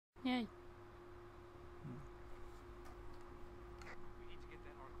Yay. We need to get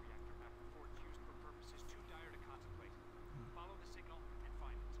that arc reactor back before it's used for purposes too dire to contemplate. Follow the signal and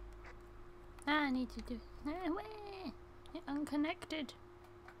find it. I need to do it. You're unconnected.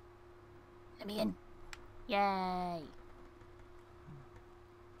 Let me in. Yay.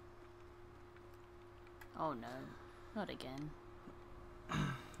 Oh no. Not again.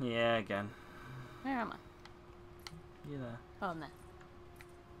 Yeah, again. Where am I? You there. Oh, I'm there.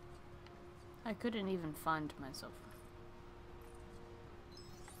 I couldn't even find myself.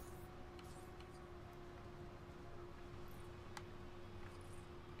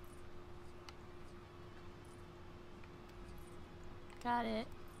 Got it.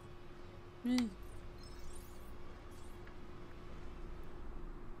 Whee!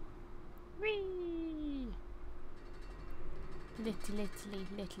 Little. I'm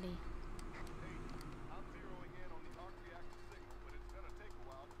zeroing in on the arc reactor signal, but it's gonna take a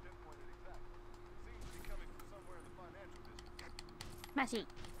while to pinpoint it exactly. Seems to be coming from somewhere in the financial district. Smash it.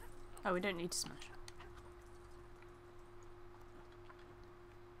 Oh, we don't need to smash.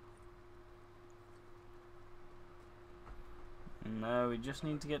 No, we just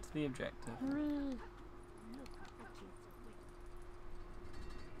need to get to the objective.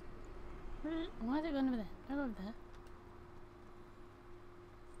 Why is it going over there? Don't go over there.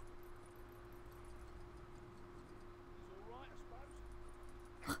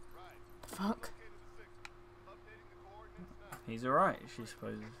 The fuck? He's alright, she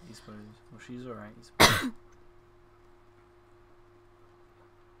supposes. He supposes. Well, she's alright. He supposes.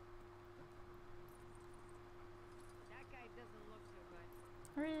 That guy doesn't look so good.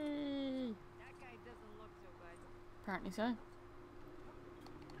 Hooray! That guy doesn't look so good. Apparently so.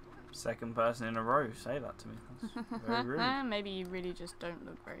 Second person in a row say that to me. That's very rude. Maybe you really just don't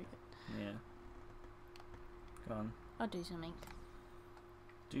look very good. Yeah. Go on. I'll do something.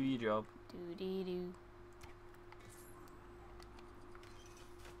 Do your job. Do.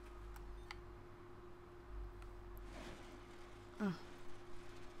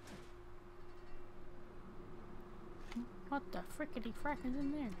 What the frickety frack is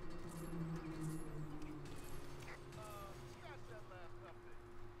in there?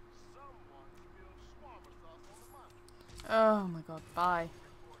 Oh my god, bye.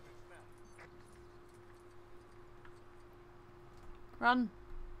 Run,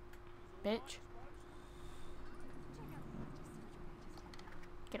 bitch.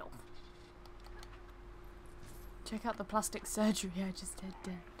 Get off. Check out the plastic surgery I just did.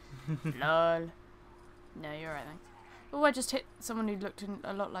 Lol. No, you're right, thanks. Oh, I just hit someone who looked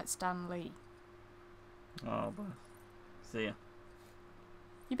a lot like Stan Lee. Oh, boy. See ya.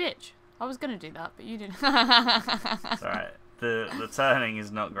 You bitch. I was gonna do that, but you didn't. It's alright. The turning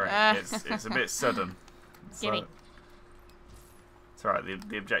is not great. It's a bit sudden. Gimme. It's alright.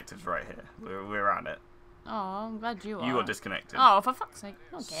 The objective's right here. We're at it. Oh, I'm glad you are. You got disconnected. Oh, for fuck's sake.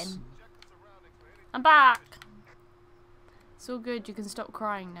 Not again. I'm back. It's all good. You can stop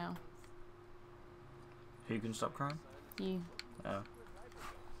crying now. Who can stop crying? You. Oh.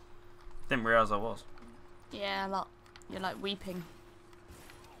 Didn't realise I was. Yeah, a lot. You're like weeping.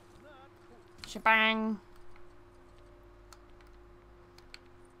 Shebang.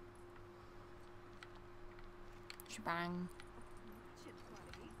 Shebang.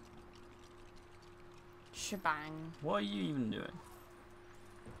 Shebang. What are you even doing?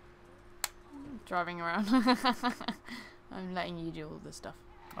 Driving around. I'm letting you do all this stuff.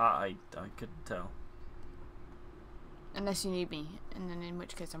 I couldn't tell. Unless you need me, and then in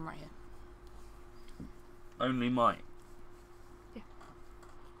which case I'm right here. Only might. Yeah.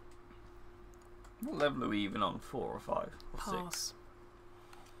 What level are we even on? 4 or 5 or 6? Pass.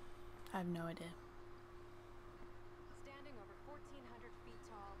 I have no idea. Standing over 1,400 feet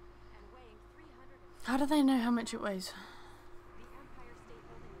tall and weighing 300. How do they know how much it weighs? The Empire State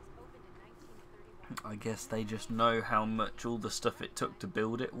Building was opened in 1931. I guess they just know how much all the stuff it took to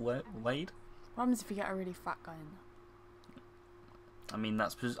build it weighed. What happens if you get a really fat guy in there? I mean,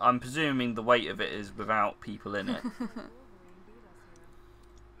 I'm presuming the weight of it is without people in it.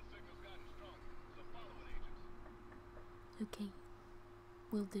 Okay,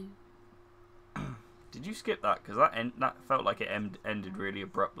 will do. Did you skip that? Because that felt like it ended really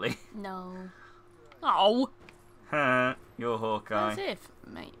abruptly. No. Oh! You're Hawkeye. As if,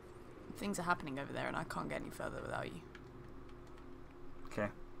 mate. Things are happening over there and I can't get any further without you. Okay,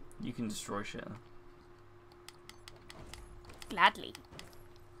 you can destroy shit. Gladly.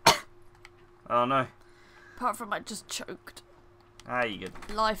 Oh no. Apart from I just choked. Ah, you good.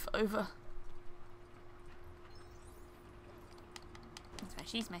 Life over.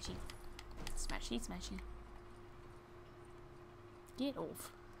 Smashy, smashy. Smashy, smashy. Get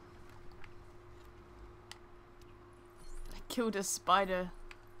off. killed a spider.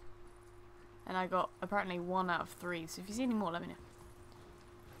 And I got apparently 1 out of 3. So if you see any more, let me know.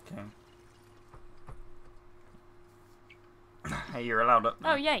 Okay. Hey, you're allowed up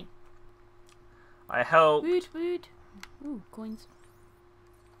now. Oh, yay. I helped. Wood, wood. Ooh, coins.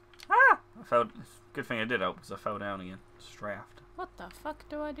 Ah! I fell. Good thing I did help because I fell down again straight after. What the fuck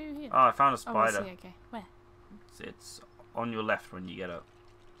do I do here? Oh, I found a Oh, I spider. see, okay. Where? It's on your left when you get up.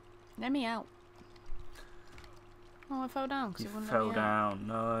 Let me out. Oh, I fell down because You it wouldn't fell let me out. down.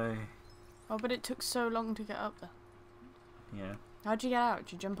 No. Oh, but it took so long to get up there. Yeah. How'd you get out?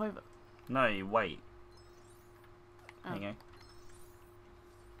 Did you jump over? No, you wait. Oh. There you go.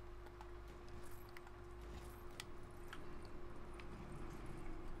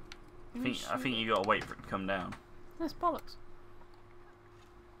 I think you gotta wait for it to come down. That's bollocks.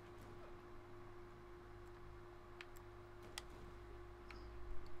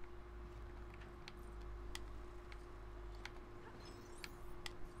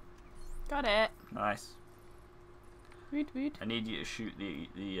 Got it. Nice. Wood, wood. I need you to shoot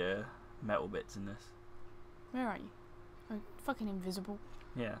the metal bits in this. Where are you? Oh, fucking invisible.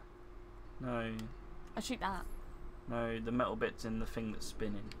 Yeah. No. I shoot that. No, the metal bits in the thing that's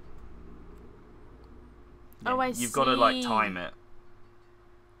spinning. Oh, I You've got to like see. time it.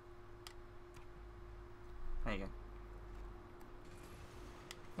 There you go.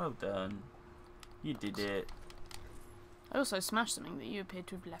 Well done. You did it. I also smashed something that you appeared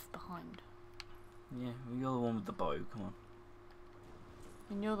to have left behind. Yeah, well, you're the one with the bow. Come on.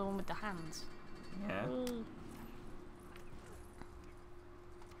 And you're the one with the hands. Yeah. Ooh.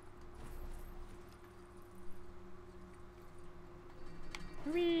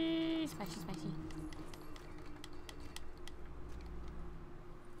 Whee! Smashy, smashy.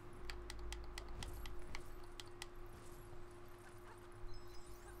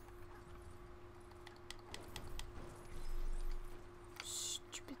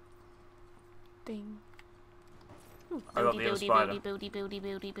 Stupid thing. Ooh, I got the other spider.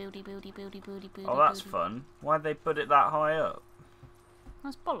 Oh, that's fun. Why'd they put it that high up?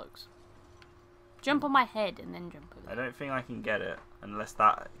 That's bollocks. Jump on my head and then jump over. I don't think I can get it unless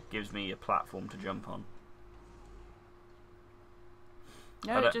that gives me a platform to jump on.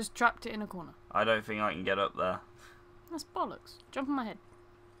 No, it just trapped it in a corner. I don't think I can get up there. That's bollocks. Jump on my head.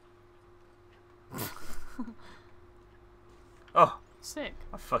 Oh, Sick.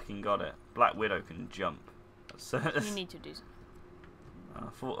 I fucking got it. Black Widow can jump. That's You need to do something. I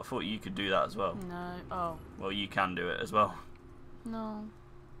thought you could do that as well. No. Oh. Well, you can do it as well. No.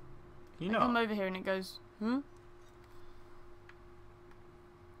 You I know. come over here and it goes, hmm?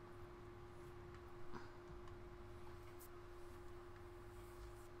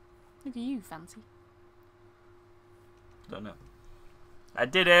 Look at you, fancy. Don't know. I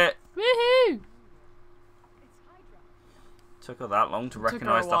did it. Woohoo! Took her that long to Took her a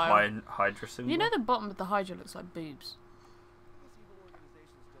recognise the while. Hydra symbol. You know the bottom of the Hydra looks like boobs.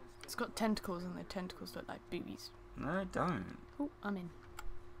 It's got tentacles and the tentacles look like boobies. No, they don't. Oh, I'm in.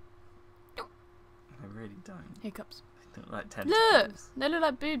 They really don't. Hiccups. They look like tentacles. Look! They look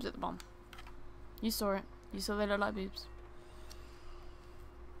like boobs at the bottom. You saw it. You saw they look like boobs.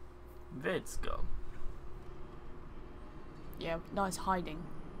 Vidskull. Yeah, nice hiding.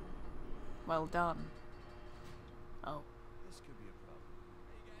 Well done. Oh. This could be a problem.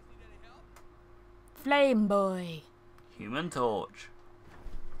 Hey, you guys need any help? Flame boy. Human Torch.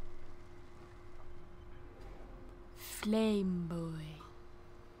 Flame boy.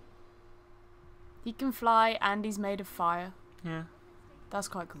 He can fly and he's made of fire. Yeah. That's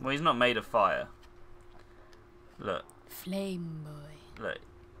quite cool. Well, he's not made of fire. Look, Flame boy. look.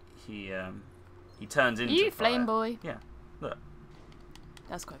 He turns into You fire. flame boy. Yeah. Look.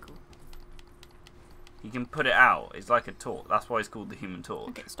 That's quite cool. He can put it out. It's like a torch. That's why it's called the Human Torch.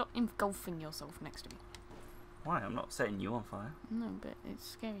 Okay, stop engulfing yourself next to me. Why? I'm not setting you on fire. No, but it's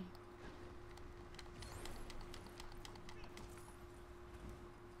scary.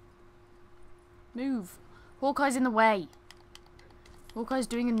 Move. Hawkeye's in the way. Hawkeye's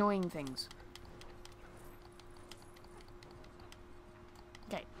doing annoying things.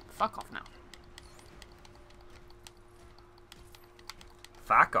 Okay, fuck off now.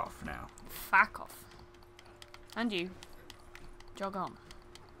 Fuck off now. Fuck off. And you. Jog on.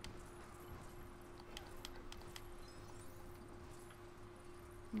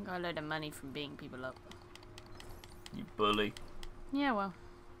 You got a load of money from beating people up. You bully. Yeah, well.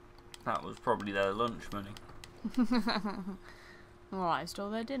 That was probably their lunch money. Alright, I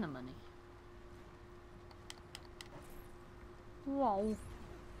stole their dinner money. Whoa.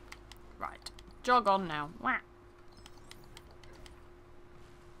 Right. Jog on now. Wah.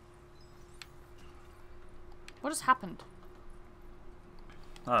 What has happened?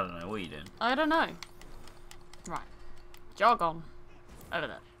 I don't know. What are you doing? I don't know. Right. Jog on. Over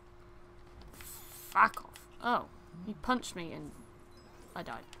there. Fuck off. Oh. He punched me and I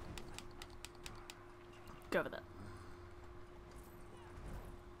died. Go over there.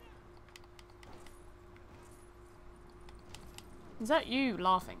 Is that you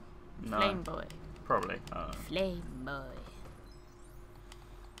laughing? No. Flame boy. Probably. I don't know. Flame boy.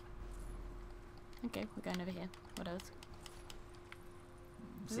 Okay, we're going over here. What else?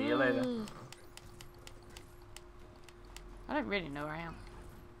 See you later. I don't really know where I am.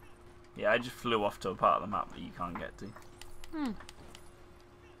 Yeah, I just flew off to a part of the map that you can't get to.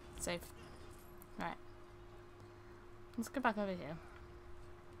 Safe. Right. Let's go back over here.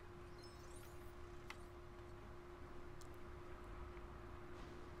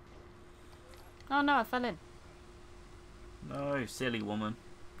 Oh no, I fell in. No, silly woman.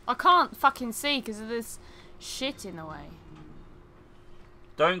 I can't fucking see because of this shit in the way.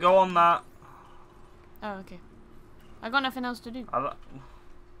 Don't go on that. Oh, okay. I got nothing else to do. I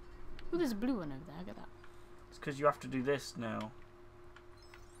Ooh, there's a blue one over there. Look at that. It's because you have to do this now.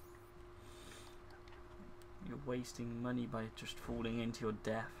 You're wasting money by just falling into your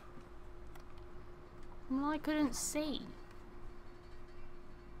death. Well, I couldn't see.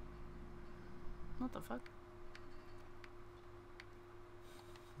 What the fuck?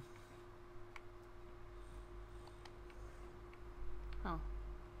 Oh.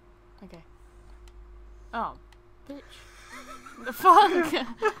 Okay. Oh, bitch. The fuck?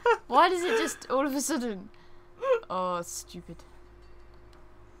 Why does it just all of a sudden? Oh, stupid.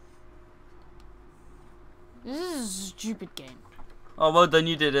 This is a stupid game. Oh, well done,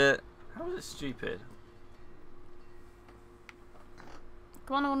 you did it. How is it stupid?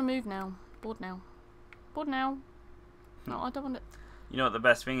 Come on, I want to move now. Bored now. Bored now. No, I don't want it. You know what the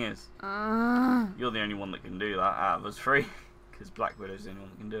best thing is? You're the only one that can do that out of us three. Because Black Widow's the only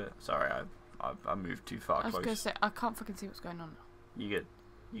one that can do it. Sorry, I moved too far I was close. going to say, I can't fucking see what's going on. You good?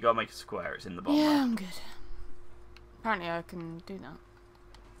 You gotta make a square. It's in the bottom. Yeah, left. I'm good. Apparently I can do that.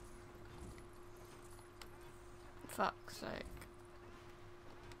 Fuck's sake.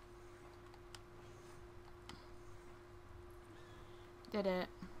 Did it.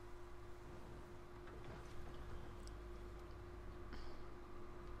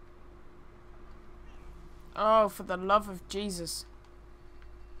 Oh, for the love of Jesus.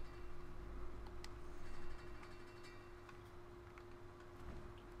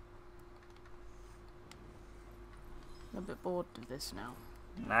 I'm a bit bored of this now.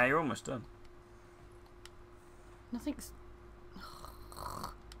 Nah, you're almost done. Nothing's...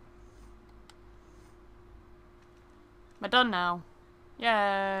 Am I done now?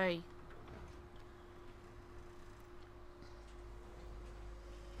 Yay!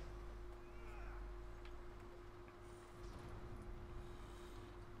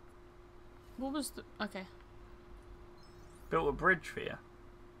 What was the... Okay. Built a bridge for you.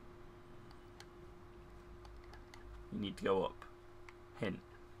 You need to go up. Hint.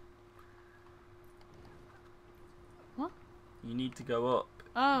 What? You need to go up.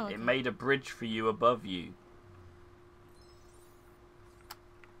 Oh, okay. It made a bridge for you above you.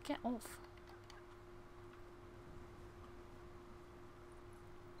 Get off.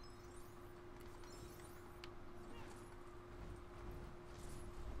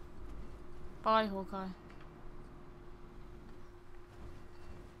 Bye, Hawkeye.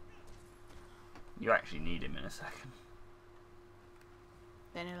 You actually need him in a second.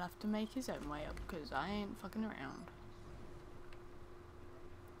 Then he'll have to make his own way up, because I ain't fucking around.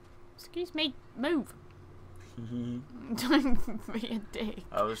 Excuse me, move! Don't be a dick.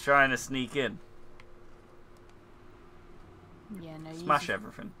 I was trying to sneak in. Yeah, no, Smash you're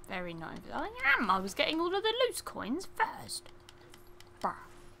everything. very nice. I am! I was getting all of the loose coins first. Brr.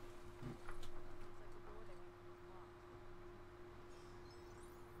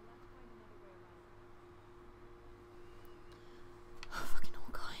 Fucking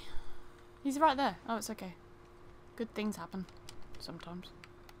Hawkeye. He's right there. Oh, it's okay. Good things happen. Sometimes.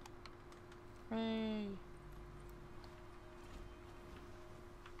 Hooray.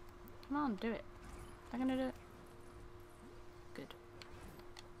 Come on, do it. I'm gonna do it. Good.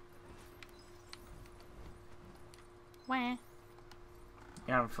 Where?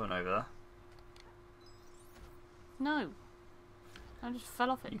 You're having fun over there. No. I just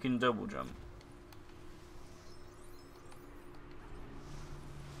fell off it. You can double jump.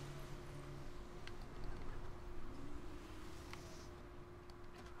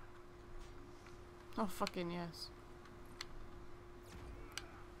 Oh, fucking yes.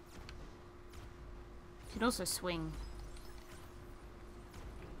 You can also swing.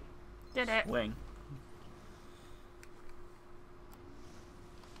 Did it. Swing.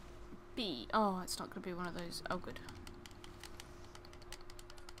 be? Oh, it's not going to be one of those. Oh, good.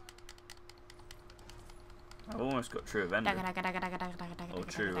 I've almost got True Avenger. Or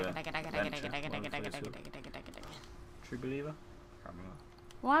True True Believer? Can't remember.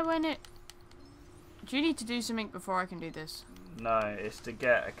 Why won't it? Do you need to do something before I can do this? No, it's to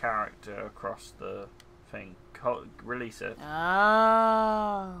get a character across the thing. Release it.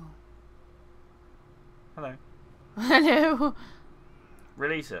 Oh. Hello. Hello.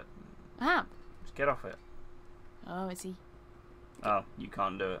 Release it. Ah. Just get off it. Oh, is he? Oh, you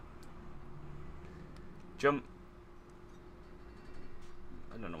can't do it. Jump.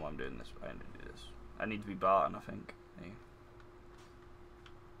 I don't know why I'm doing this. I need to do this. I need to be Barton, I think.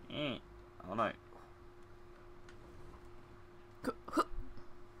 Yeah. Oh no.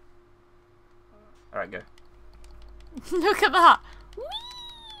 Alright, go. Look at that.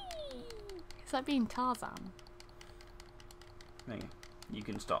 Whee! It's like being Tarzan. There you go. You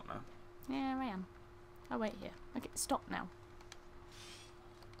can stop now. Yeah, I am. I'll wait here. Okay, stop now.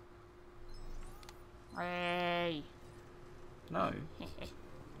 Ray. No.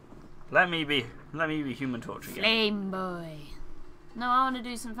 Let me be Human Torch again. Flame boy. No, I want to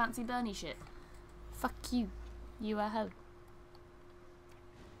do some fancy Bernie shit. Fuck you. You a hoe.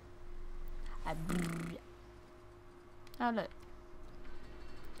 Oh, look.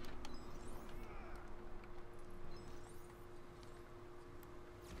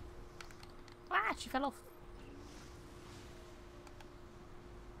 Ah, she fell off.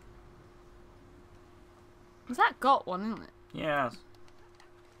 Has that got one, isn't it? Yes.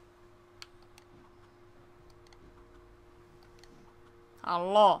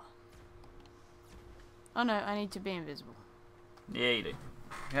 Allah. Oh no, I need to be invisible. Yeah, you do.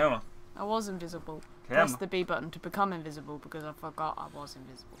 Come on. I was invisible. Come Press on. the B button to become invisible because I forgot I was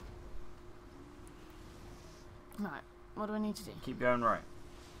invisible. Right, what do I need to do? Keep going right.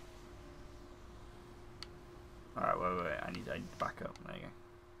 Alright, wait. I need to back up. There you go.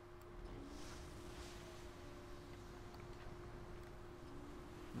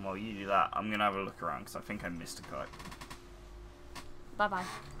 While you do that, I'm going to have a look around because I think I missed a kite. Bye bye.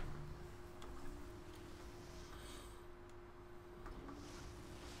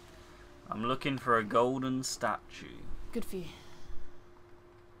 I'm looking for a golden statue. Good for you.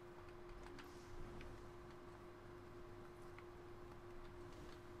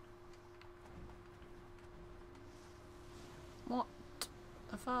 What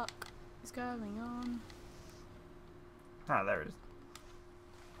the fuck is going on? Ah, there it is.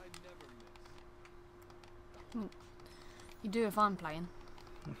 I never miss. You do if I'm playing.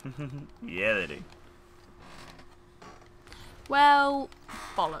 Yeah, they do. Well,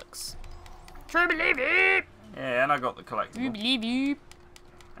 bollocks. True believe you. Yeah, and I got the True collectible. believe you.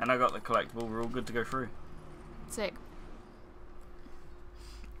 And I got the collectible. We're all good to go through. Sick.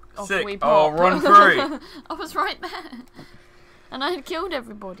 Off Sick. we Oh, pop. run through. I was right there. And I had killed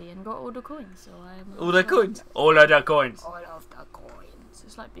everybody and got all the coins, so I'm... All the coins. All of the coins. All of the coins.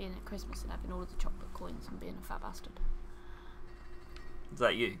 It's like being at Christmas and having all of the chocolate coins and being a fat bastard. Is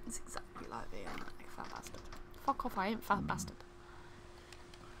that you? It's exactly like being a fat bastard. Fuck off, I ain't fat bastard.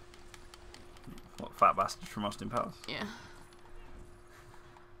 What, fat bastard from Austin Powers? Yeah.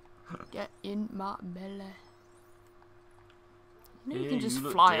 Get in my belly. You know you can just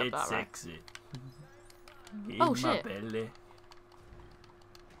look fly dead up that right? sexy. Oh, In my shit. belly.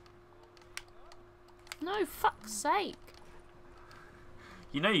 No, fuck's sake.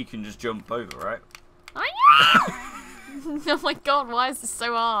 You know you can just jump over, right? Oh, yeah! Oh my god, why is this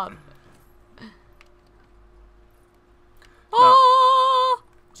so hard? Oh!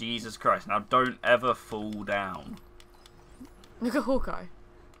 Jesus Christ. Now don't ever fall down. Look at Hawkeye.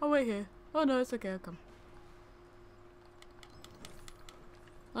 Oh, wait here. Oh no, it's okay, I'll come.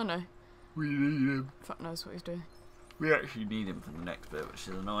 Oh no. We need him. Fuck knows what he's doing. We actually need him for the next bit, which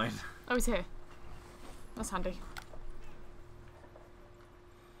is annoying. Oh, he's here. That's handy.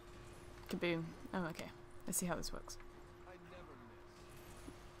 Kaboom. Oh, okay. Let's see how this works. I never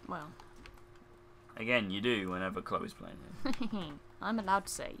miss. Well, Again, you do whenever Chloe's playing it. I'm allowed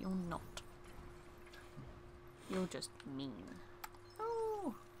to say you're not. You're just mean.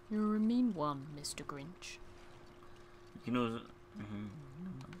 Oh, you're a mean one, Mr. Grinch. You can also...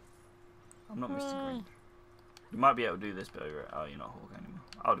 I'm not Mr. Hooray. Green. You might be able to do this bit over it. Oh, you're not Hawkeye anymore.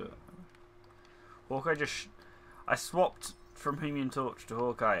 I'll do it. Hawkeye just... I swapped from Human Torch to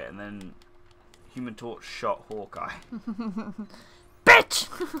Hawkeye, and then Human Torch shot Hawkeye.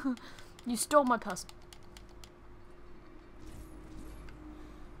 Bitch! You stole my person.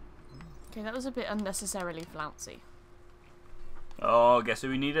 Okay, that was a bit unnecessarily flouncy. Oh, guess who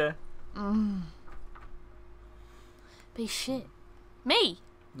we need a... Be shit. Me!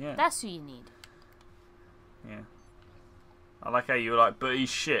 Yeah. That's who you need. Yeah. I like how you were like, but he's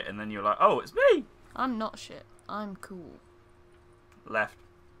shit, and then you're like, oh, it's me! I'm not shit. I'm cool. Left.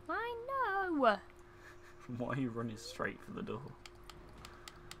 I know. Why are you running straight for the door?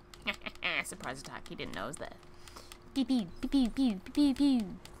 Surprise attack. He didn't know I was there. Pew pew pew pew pew pew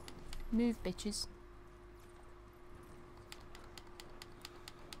pew. Move, bitches.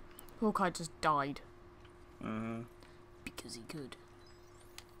 Hawkeye just died. Because he could.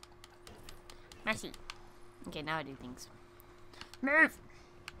 Mercy. Okay, now I do things. Move!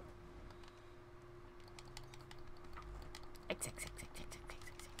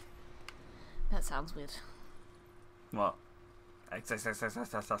 That sounds weird. What?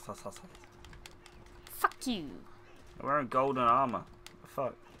 Fuck you! I'm wearing golden armor. What the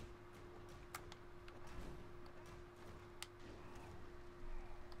fuck?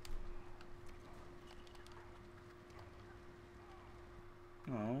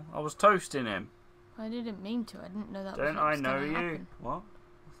 Oh, I was toasting him. I didn't mean to. I didn't know that Don't was I was know gonna you? happen. What?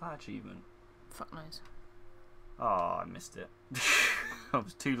 What's that achievement? Fuck knows. Oh, I missed it. I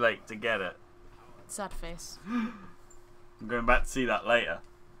was too late to get it. Sad face. I'm going back to see that later.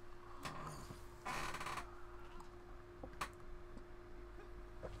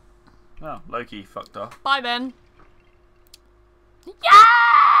 Oh, Loki fucked off. Bye, Ben.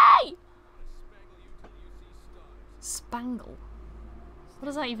 Yay! Spangle. What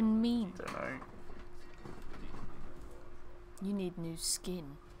does that even mean? Don't know. You need new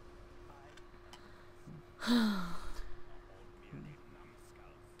skin.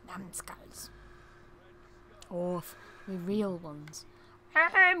 Numbskulls. Oh, the real ones.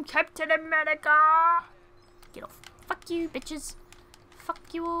 I'm Captain America! Get off. Fuck you, bitches.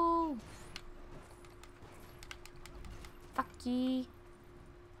 Fuck you all. Fuck ye.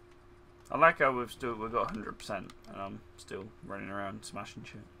 I like how we've got 100% and I'm still running around smashing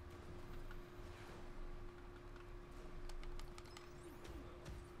shit.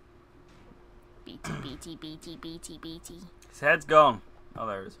 BT. His head's gone. Oh,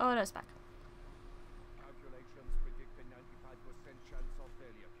 there it is. Oh, no, it's back. Calculations predict a 95% chance of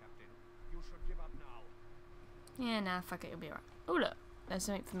failure, Captain. You should give up now. Yeah, nah, fuck it, it'll be alright. Oh, look. There's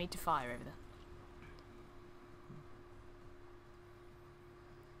something for me to fire over there.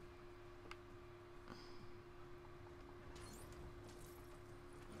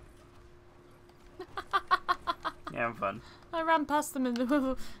 Yeah, I'm fun. I ran past them and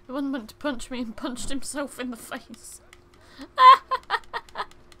the one went to punch me and punched himself in the face.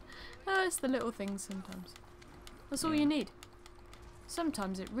 Oh, it's the little things sometimes. That's all you need.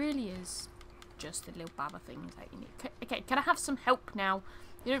 Sometimes it really is just the little baba things that you need. Okay, can I have some help now?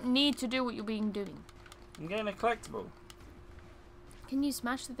 You don't need to do what you're being doing. I'm getting a collectible. Can you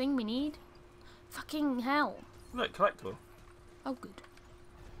smash the thing we need? Fucking hell. Look, collectible. Oh, good.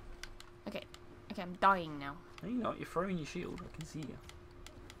 Okay, I'm dying now. No, you're not. You're throwing your shield. I can see you.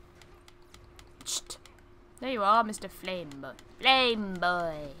 Shh. There you are, Mr. Flame Boy. Flame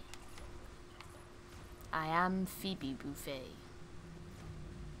Boy. I am Phoebe Buffet.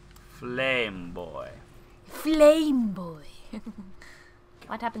 Flame boy. Flame Boy.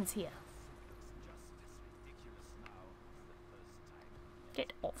 What happens here?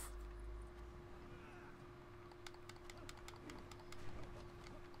 Get off.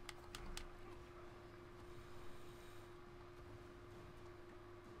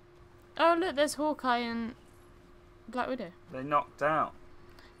 Oh look, there's Hawkeye and Black Widow. They knocked out.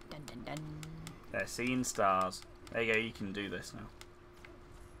 Dun dun dun. They're seeing stars. There you go. You can do this now.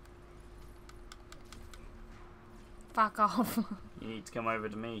 Fuck off. You need to come over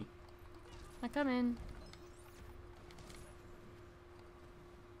to me. I come in.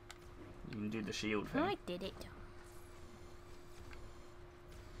 You can do the shield thing. I did it.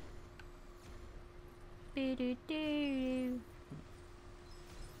 Boo-doo-doo.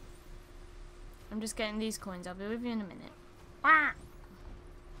 I'm just getting these coins. I'll be with you in a minute. Ah!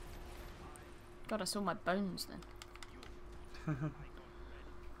 God, I saw my bones then.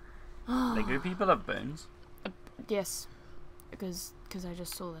 Lego people have bones. Yes, because I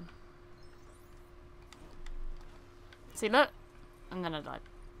just saw them. See, look, and then I died.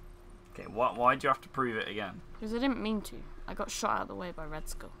 Okay, why do you have to prove it again? Because I didn't mean to. I got shot out of the way by Red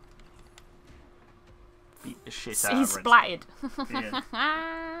Skull. Beat the shit out He's of Red splatted.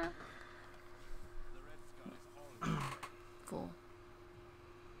 Yeah. 4.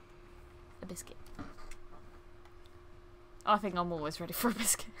 A biscuit. I think I'm always ready for a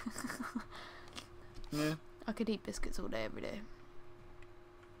biscuit. Yeah. I could eat biscuits all day, every day.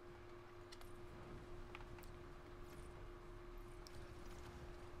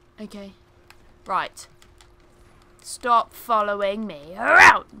 Okay. Right. Stop following me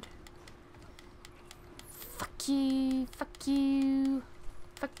around. Fuck you. Fuck you.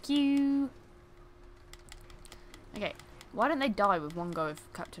 Fuck you. Okay, why don't they die with one go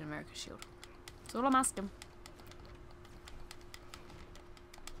of Captain America's shield? That's all I'm asking.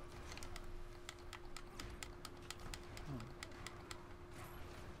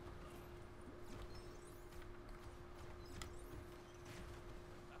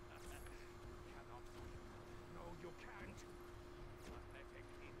 No, you can't. Pathetic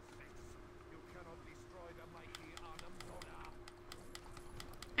insects. You cannot destroy the mighty Arnhem Zola.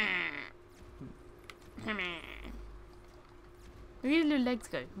 Look at his little legs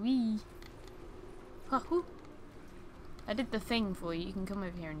go. Wee. Ha-hoo. I did the thing for you. You can come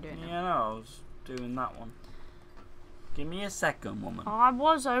over here and do it now. Yeah, no, I was doing that one. Give me a second, woman. I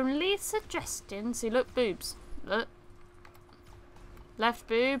was only suggesting. See, look, boobs. Look. Left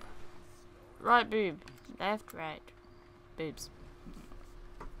boob. Right boob. Left, right. Boobs.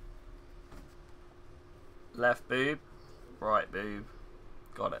 Left boob, right boob.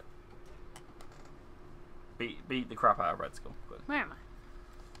 Got it. Beat the crap out of Red Skull. Good. Where am I?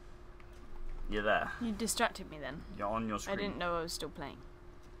 You're there. You distracted me then. You're on your screen. I didn't know I was still playing.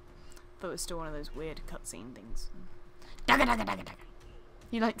 Thought it was still one of those weird cutscene things. Dagga dagga dagga dagga.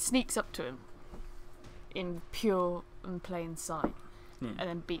 He like sneaks up to him in pure and plain sight, Yeah. and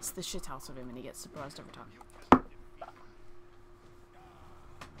then beats the shit out of him, and he gets surprised every time.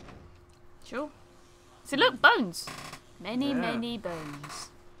 Sure. See, look, bones. Many, Yeah. many bones.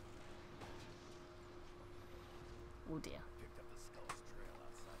 Oh dear. Picked up the skull's trail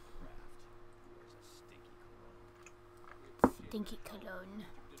outside the raft. There's a Stinky stinky cologne.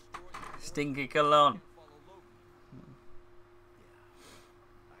 cologne. Stinky cologne.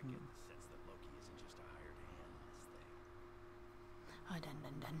 I get the sense that Loki isn't just a hired hand in this thing. Oh, dun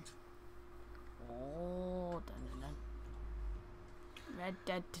dun dun. Oh, dun dun dun. Red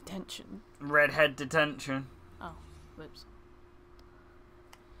Dead Detention. Redhead detention. Oh, whoops.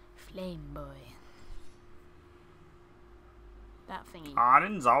 Flame boy. That thingy.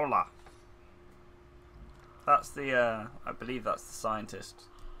 Arnim Zola. That's the, I believe that's the scientist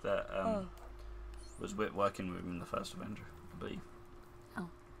that was working with him in the first Avenger, I believe. Oh.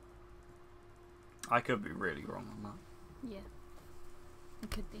 I could be really wrong on that. Yeah. It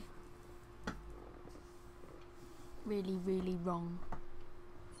could be. Really, really wrong.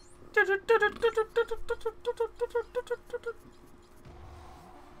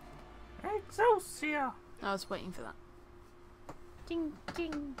 Excelsior! I was waiting for that. Ding,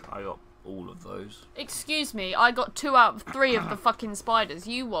 ding. I got all of those. Excuse me, I got 2 out of 3 of the fucking spiders.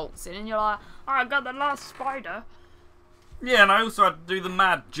 You waltz in and you're like, I got the last spider. Yeah, and I also had to do the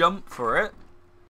mad jump for it.